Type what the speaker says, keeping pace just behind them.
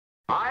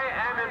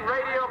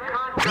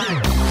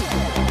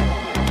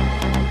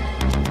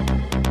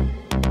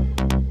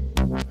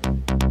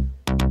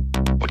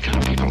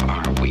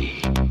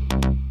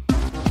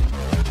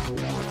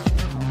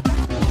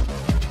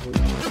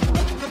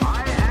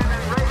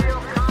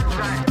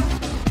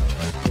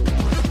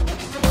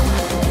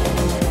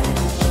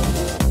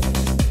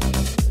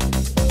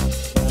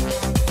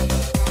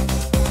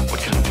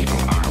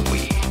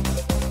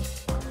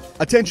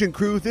Attention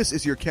crew, this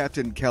is your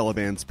Captain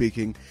Caliban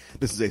speaking.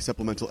 This is a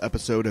supplemental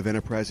episode of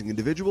Enterprising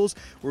Individuals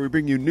where we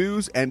bring you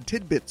news and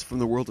tidbits from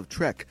the world of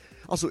Trek.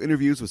 Also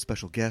interviews with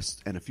special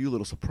guests and a few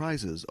little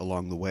surprises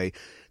along the way.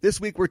 This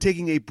week we're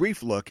taking a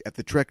brief look at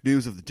the Trek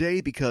news of the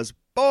day because,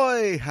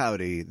 boy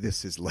howdy,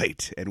 this is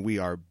late and we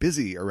are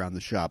busy around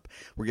the shop.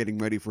 We're getting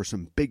ready for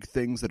some big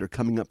things that are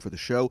coming up for the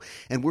show,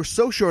 and we're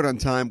so short on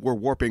time we're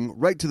warping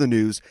right to the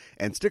news.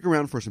 And stick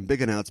around for some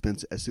big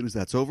announcements as soon as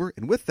that's over,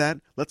 and with that,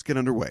 let's get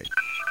underway.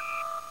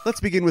 Let's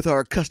begin with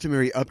our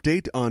customary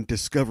update on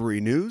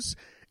Discovery News.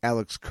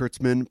 Alex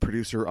Kurtzman,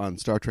 producer on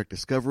Star Trek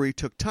Discovery,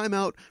 took time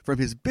out from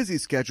his busy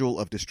schedule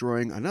of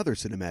destroying another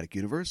cinematic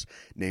universe,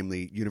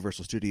 namely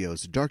Universal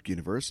Studios' Dark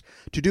Universe,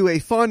 to do a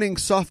fawning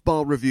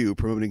softball review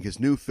promoting his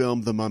new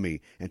film, The Mummy,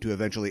 and to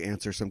eventually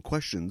answer some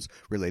questions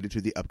related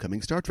to the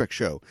upcoming Star Trek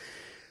show.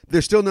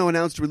 There's still no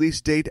announced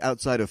release date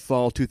outside of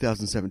fall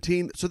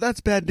 2017, so that's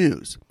bad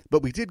news.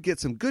 But we did get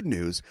some good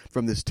news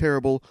from this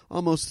terrible,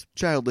 almost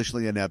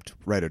childishly inept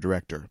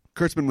writer-director.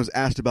 Kurtzman was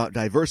asked about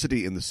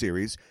diversity in the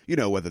series,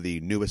 whether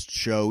the newest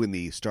show in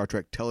the Star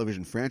Trek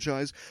television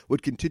franchise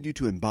would continue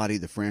to embody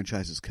the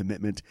franchise's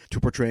commitment to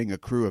portraying a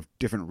crew of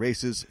different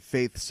races,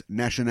 faiths,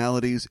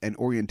 nationalities, and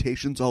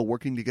orientations all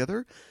working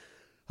together.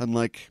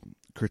 Unlike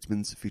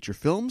Kurtzman's feature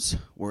films,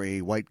 where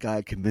a white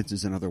guy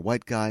convinces another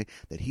white guy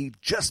that he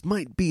just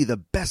might be the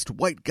best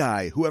white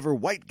guy who ever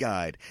white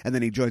guyed, and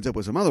then he joins up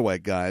with some other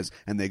white guys,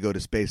 and they go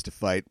to space to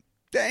fight,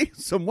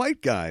 some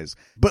white guys.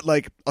 But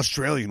like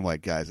Australian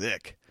white guys,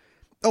 ick.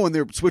 Oh, and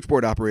their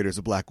switchboard operator's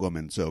a black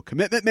woman, so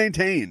commitment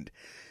maintained.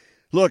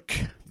 Look,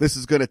 this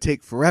is going to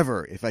take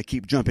forever if I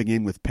keep jumping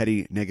in with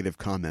petty negative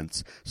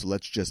comments, so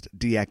let's just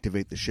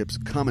deactivate the ship's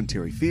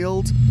commentary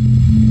field.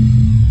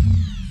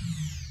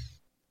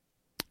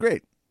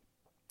 Great.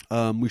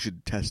 We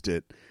should test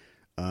it.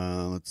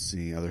 Let's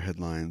see, other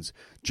headlines.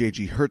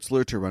 J.G.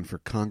 Hertzler to run for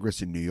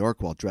Congress in New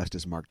York while dressed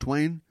as Mark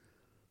Twain.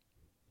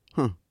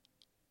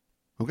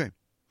 Okay.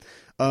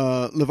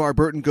 LeVar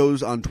Burton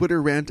goes on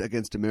Twitter rant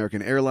against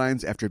American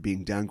Airlines after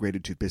being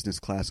downgraded to business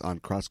class on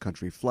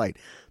cross-country flight.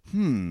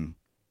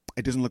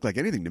 It doesn't look like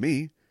anything to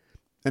me.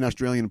 An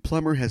Australian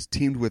plumber has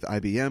teamed with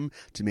IBM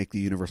to make the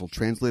Universal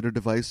Translator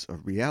device a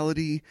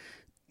reality.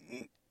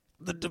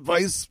 The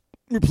device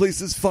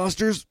replaces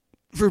Foster's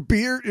for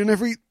beer in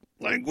every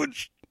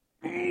language.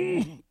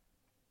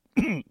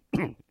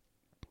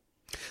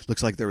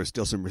 Looks like there is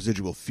still some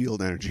residual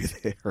field energy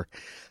there.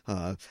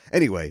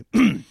 Anyway,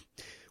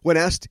 when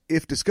asked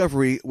if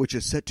Discovery, which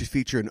is set to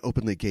feature an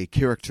openly gay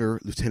character,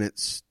 Lieutenant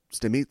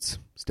Stamets,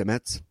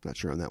 not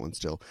sure on that one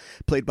still,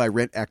 played by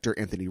Rent actor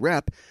Anthony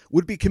Rapp,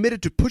 would be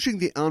committed to pushing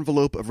the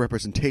envelope of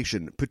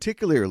representation,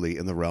 particularly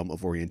in the realm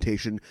of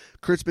orientation,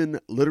 Kurtzman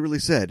literally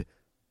said,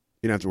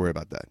 "You don't have to worry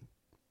about that."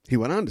 He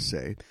went on to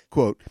say,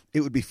 quote,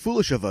 "It would be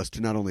foolish of us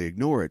to not only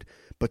ignore it,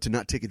 but to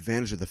not take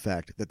advantage of the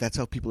fact that that's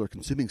how people are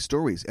consuming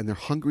stories, and they're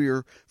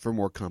hungrier for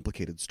more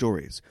complicated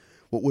stories.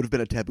 What would have been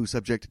a taboo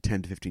subject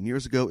 10 to 15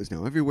 years ago is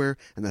now everywhere,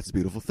 and that's a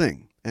beautiful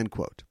thing," end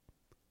quote.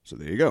 So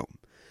there you go.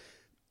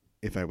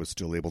 If I was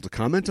still able to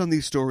comment on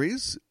these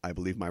stories, I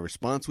believe my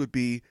response would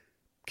be,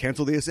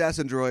 cancel the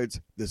assassin droids.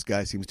 This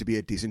guy seems to be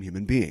a decent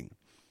human being.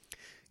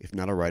 If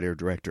not a writer or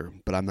director,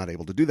 but I'm not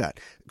able to do that.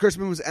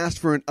 Kurtzman was asked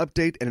for an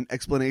update and an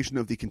explanation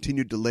of the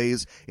continued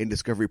delays in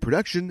Discovery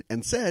production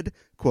and said,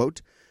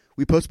 quote,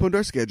 "We postponed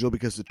our schedule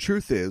because the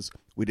truth is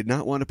we did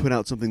not want to put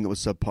out something that was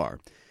subpar.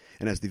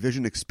 And as the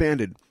vision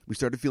expanded, we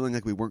started feeling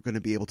like we weren't going to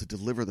be able to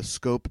deliver the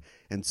scope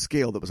and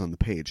scale that was on the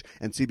page.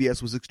 And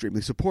CBS was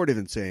extremely supportive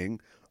in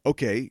saying,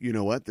 okay, you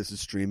know what, this is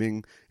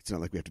streaming. It's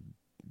not like we have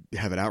to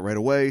have it out right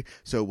away,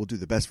 so we'll do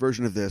the best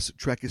version of this.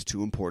 Trek is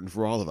too important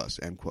for all of us,"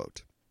 end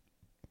quote.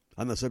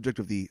 On the subject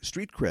of the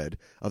street cred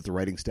of the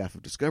writing staff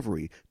of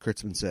Discovery,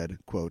 Kurtzman said,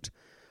 quote,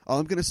 "All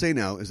I'm going to say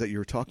now is that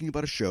you're talking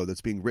about a show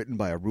that's being written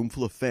by a room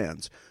full of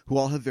fans who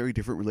all have very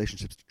different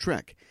relationships to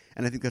Trek,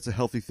 and I think that's a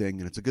healthy thing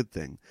and it's a good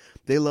thing.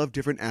 They love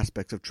different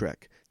aspects of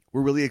Trek.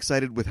 We're really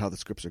excited with how the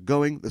scripts are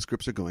going. The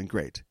scripts are going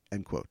great,"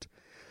 end quote.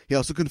 He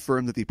also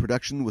confirmed that the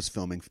production was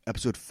filming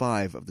episode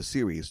 5 of the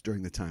series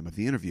during the time of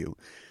the interview.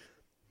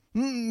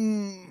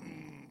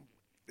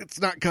 It's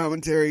not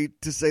commentary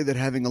to say that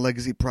having a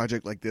legacy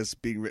project like this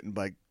being written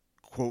by,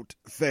 quote,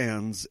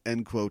 fans,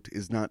 end quote,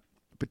 is not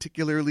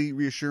particularly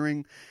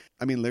reassuring.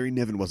 I mean, Larry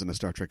Niven wasn't a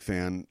Star Trek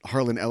fan.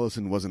 Harlan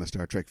Ellison wasn't a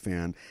Star Trek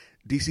fan.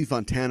 DC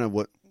Fontana,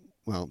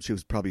 she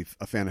was probably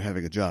a fan of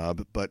having a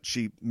job, but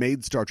she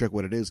made Star Trek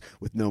what it is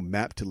with no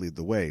map to lead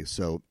the way.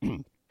 So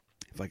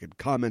if I could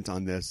comment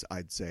on this,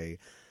 I'd say,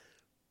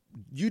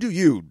 you do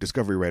you,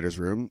 Discovery Writers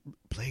Room.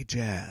 Play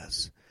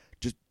jazz.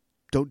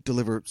 Don't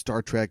deliver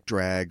Star Trek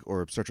drag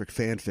or Star Trek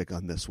fanfic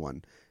on this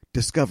one.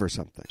 Discover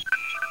something.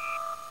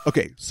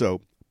 Okay,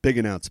 so big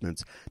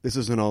announcements. This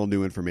isn't all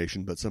new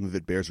information, but some of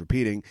it bears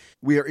repeating.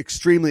 We are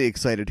extremely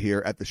excited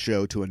here at the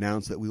show to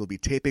announce that we will be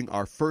taping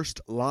our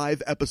first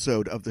live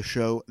episode of the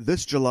show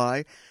this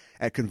July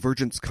at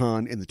Convergence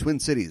Con in the Twin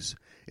Cities.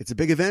 It's a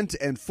big event,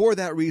 and for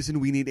that reason,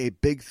 we need a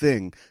big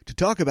thing to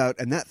talk about,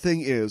 and that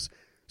thing is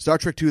Star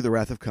Trek II: The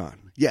Wrath of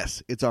Khan.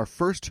 Yes, it's our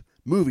first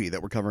movie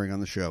that we're covering on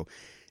the show,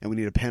 and we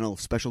need a panel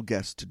of special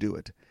guests to do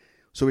it.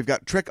 So we've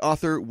got Trek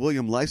author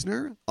William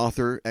Leisner,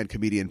 author and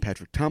comedian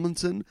Patrick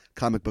Tomlinson,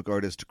 comic book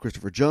artist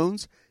Christopher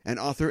Jones, and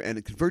author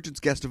and Convergence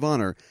guest of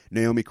honor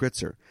Naomi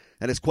Kritzer.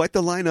 That is quite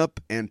the lineup,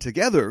 and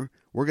together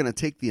we're going to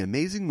take the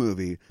amazing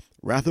movie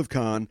Wrath of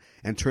Khan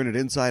and turn it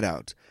inside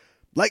out.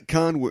 Like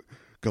Khan, we're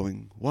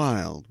going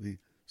wild. We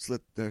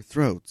slit their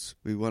throats.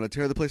 We want to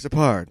tear the place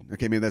apart.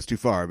 Okay, maybe that's too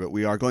far, but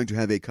we are going to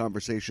have a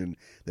conversation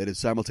that is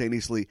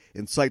simultaneously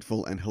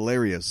insightful and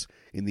hilarious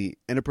in the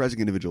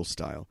enterprising individual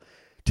style.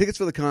 Tickets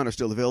for the con are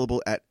still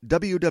available at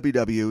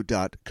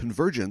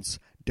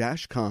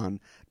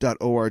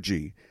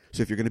www.convergence-con.org.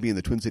 So if you're going to be in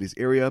the Twin Cities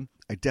area,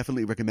 I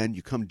definitely recommend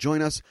you come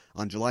join us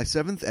on July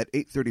 7th at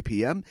 8:30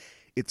 p.m.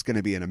 It's going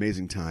to be an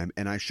amazing time,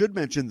 and I should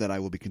mention that I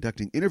will be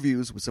conducting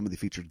interviews with some of the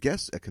featured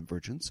guests at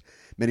Convergence,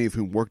 many of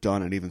whom worked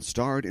on and even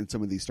starred in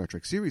some of these Star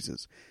Trek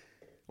series.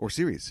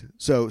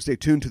 So stay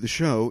tuned to the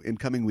show in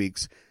coming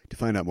weeks to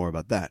find out more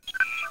about that.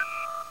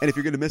 And if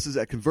you're going to miss us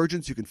at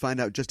Convergence, you can find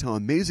out just how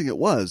amazing it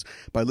was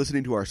by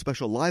listening to our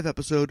special live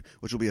episode,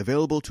 which will be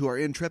available to our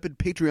intrepid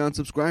Patreon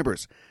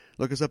subscribers.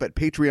 Look us up at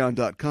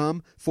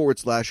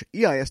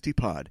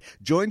patreon.com/EISTpod.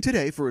 Join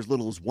today for as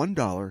little as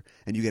 $1,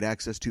 and you get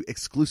access to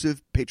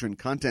exclusive patron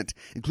content,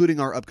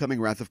 including our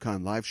upcoming Wrath of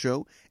Khan live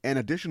show and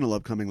additional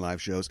upcoming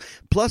live shows,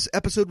 plus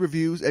episode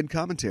reviews and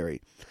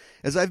commentary.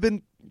 As I've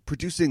been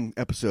producing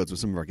episodes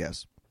with some of our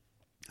guests,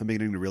 I'm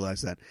beginning to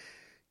realize that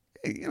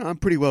I'm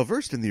pretty well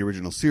versed in the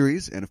original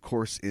series and, of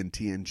course, in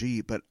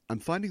TNG, but I'm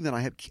finding that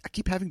I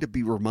keep having to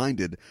be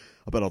reminded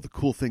about all the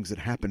cool things that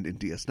happened in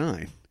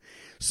DS9.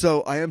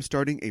 So I am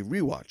starting a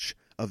rewatch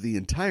of the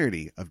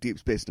entirety of Deep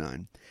Space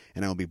Nine,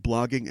 and I will be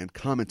blogging and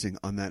commenting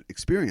on that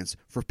experience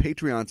for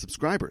Patreon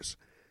subscribers.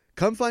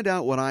 Come find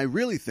out what I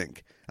really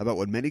think about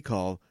what many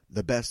call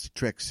the best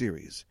Trek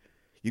series.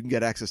 You can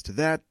get access to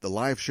that, the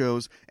live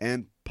shows,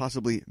 and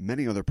possibly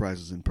many other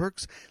prizes and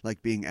perks,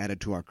 like being added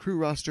to our crew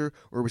roster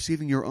or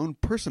receiving your own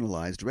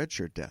personalized red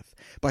shirt death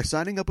by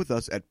signing up with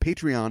us at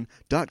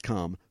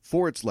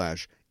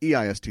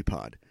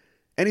patreon.com/EISTpod.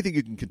 Anything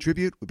you can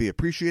contribute would be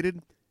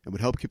appreciated and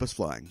would help keep us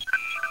flying.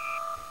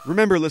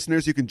 Remember,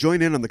 listeners, you can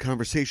join in on the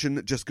conversation.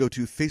 Just go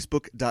to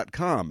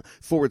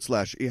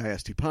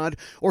facebook.com/EISTpod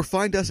or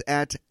find us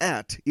at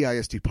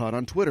EISTpod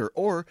on Twitter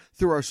or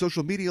through our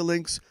social media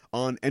links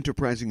on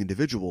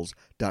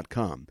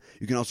enterprisingindividuals.com.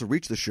 You can also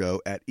reach the show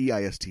at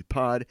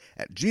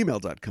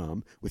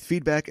EISTpod@gmail.com with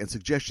feedback and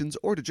suggestions,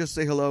 or to just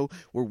say hello.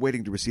 We're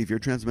waiting to receive your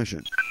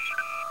transmission.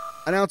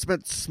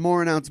 Announcements,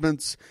 more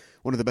announcements.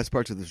 One of the best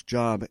parts of this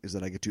job is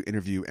that I get to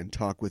interview and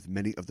talk with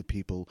many of the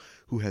people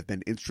who have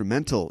been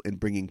instrumental in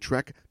bringing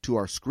Trek to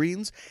our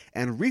screens.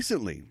 And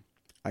recently,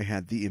 I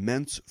had the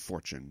immense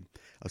fortune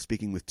of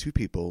speaking with two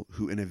people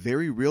who, in a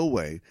very real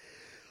way,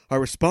 are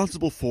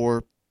responsible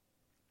for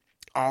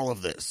all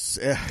of this.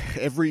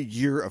 Every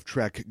year of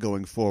Trek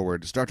going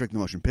forward. Star Trek The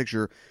Motion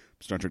Picture,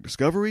 Star Trek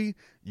Discovery,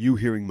 you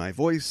hearing my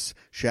voice,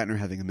 Shatner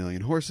having a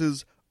million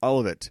horses, all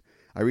of it.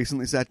 I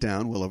recently sat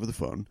down, well over the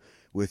phone,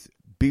 with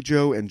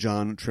Bijo and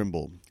John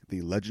Trimble,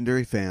 the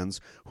legendary fans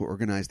who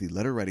organized the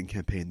letter-writing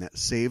campaign that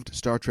saved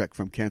Star Trek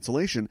from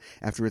cancellation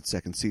after its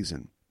second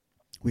season.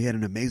 We had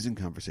an amazing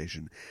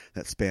conversation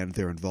that spanned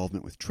their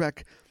involvement with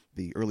Trek,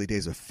 the early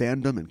days of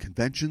fandom and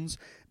conventions,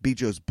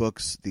 Bijo's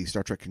books, The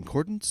Star Trek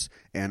Concordance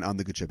and On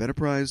the Good Ship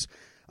Enterprise,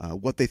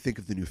 what they think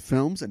of the new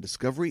films and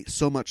Discovery,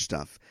 so much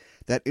stuff.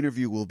 That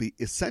interview will be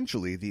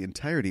essentially the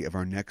entirety of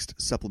our next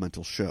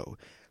supplemental show.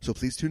 So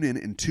please tune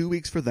in 2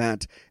 weeks for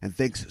that, and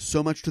thanks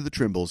so much to the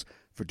Trimbles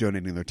for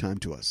donating their time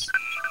to us.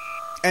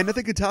 And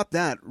nothing can top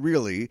that,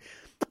 really,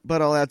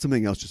 but I'll add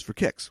something else just for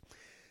kicks.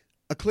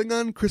 A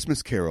Klingon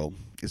Christmas Carol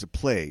is a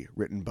play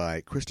written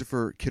by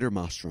Christopher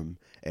Kidder-Mostrom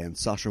and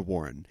Sacha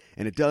Warren,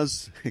 and it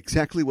does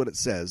exactly what it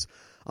says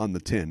on the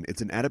tin.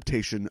 It's an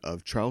adaptation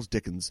of Charles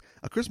Dickens'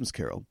 A Christmas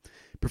Carol,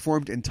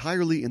 performed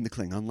entirely in the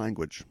Klingon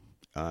language.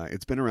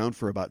 It's been around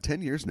for about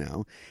 10 years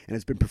now, and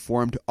it's been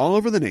performed all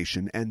over the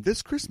nation, and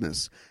this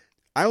Christmas,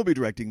 I will be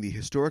directing the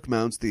Historic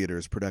Mounds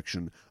Theater's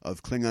production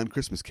of Klingon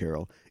Christmas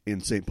Carol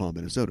in St. Paul,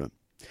 Minnesota.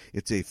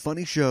 It's a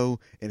funny show,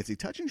 and it's a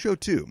touching show,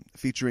 too,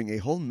 featuring a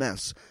whole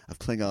mess of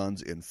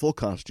Klingons in full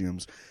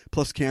costumes,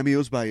 plus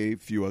cameos by a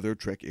few other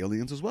Trek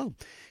aliens as well.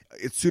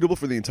 It's suitable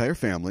for the entire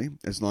family,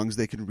 as long as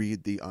they can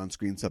read the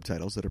on-screen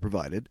subtitles that are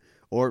provided,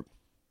 or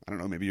I don't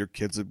know, maybe your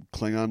kid's a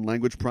Klingon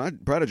language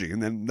prodigy,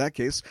 and then in that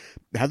case,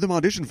 have them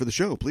audition for the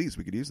show, please.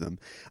 We could use them.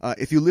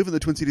 If you live in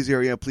the Twin Cities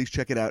area, please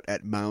check it out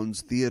at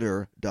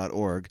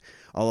moundstheater.org.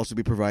 I'll also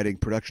be providing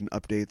production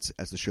updates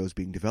as the show's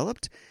being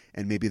developed,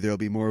 and maybe there'll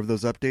be more of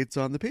those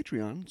updates on the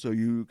Patreon, so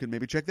you can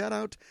maybe check that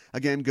out.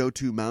 Again, go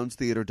to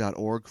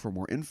moundstheater.org for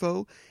more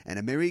info, and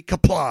a Merry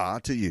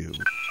Kapla to you.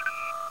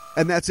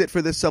 And that's it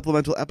for this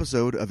supplemental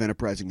episode of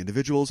Enterprising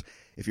Individuals.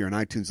 If you're an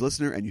iTunes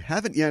listener and you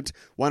haven't yet,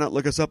 why not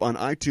look us up on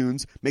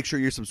iTunes? Make sure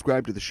you're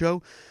subscribed to the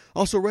show.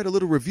 Also, write a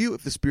little review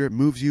if the spirit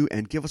moves you,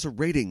 and give us a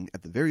rating.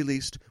 At the very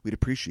least, we'd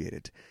appreciate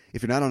it.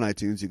 If you're not on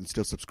iTunes, you can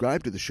still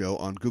subscribe to the show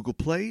on Google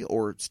Play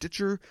or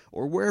Stitcher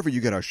or wherever you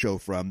get our show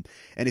from.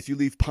 And if you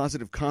leave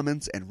positive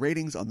comments and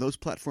ratings on those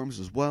platforms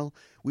as well,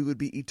 we would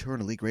be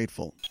eternally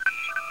grateful.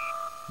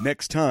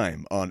 Next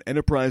time on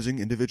Enterprising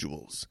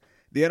Individuals.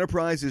 The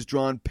Enterprise is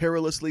drawn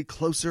perilously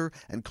closer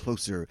and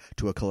closer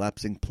to a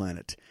collapsing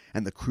planet,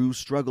 and the crew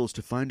struggles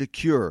to find a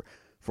cure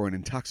for an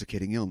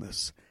intoxicating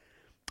illness.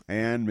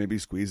 And maybe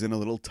squeeze in a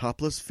little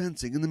topless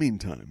fencing in the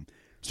meantime.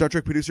 Star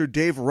Trek producer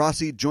Dave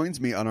Rossi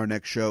joins me on our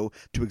next show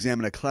to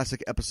examine a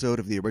classic episode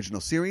of the original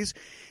series,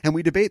 and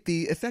we debate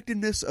the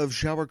effectiveness of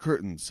shower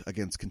curtains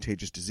against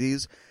contagious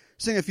disease,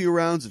 sing a few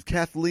rounds of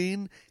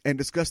Kathleen, and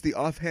discuss the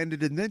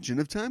offhanded invention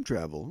of time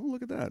travel. Oh,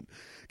 look at that.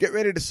 Get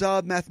ready to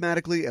sob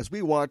mathematically as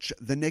we watch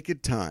The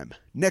Naked Time,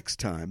 next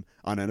time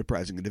on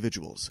Enterprising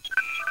Individuals.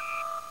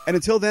 And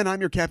until then, I'm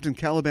your Captain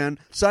Caliban,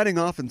 signing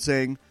off and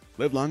saying,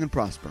 live long and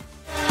prosper.